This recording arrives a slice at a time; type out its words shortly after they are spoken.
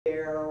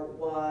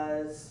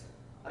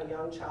a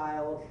young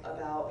child,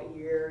 about a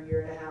year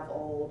and a half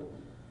old,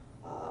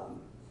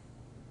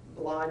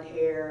 blonde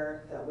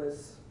hair that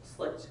was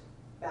slicked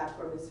back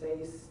from his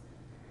face.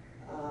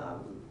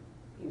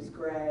 He was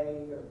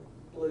gray or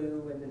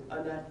blue and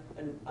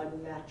an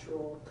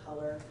unnatural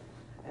color.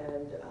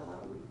 And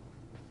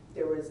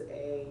there was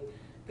a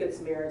Good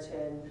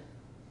Samaritan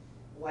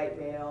white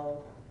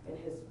male in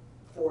his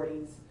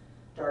 40s,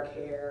 dark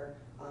hair,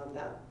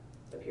 that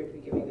appeared to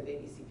be giving the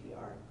baby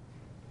CPR.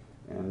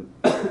 And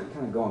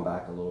kind of going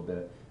back a little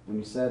bit, when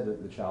you said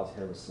that the child's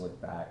hair was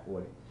slicked back,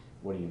 what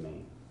do you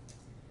mean?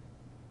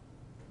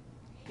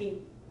 He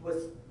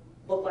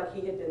looked like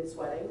he had been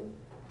sweating,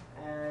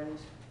 and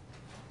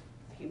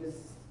he was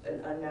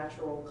an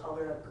unnatural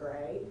color of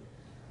gray.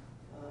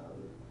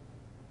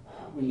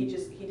 He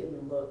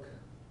didn't look.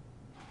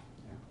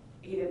 Yeah.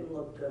 He didn't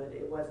look good.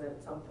 It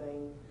wasn't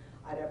something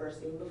I'd ever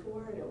seen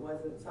before, and it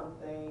wasn't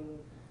something.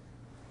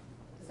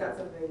 It's not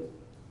something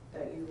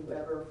that you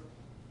ever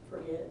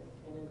forget,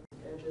 and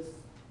it just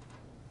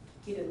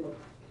he didn't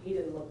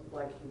look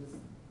like he was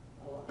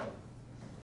alive.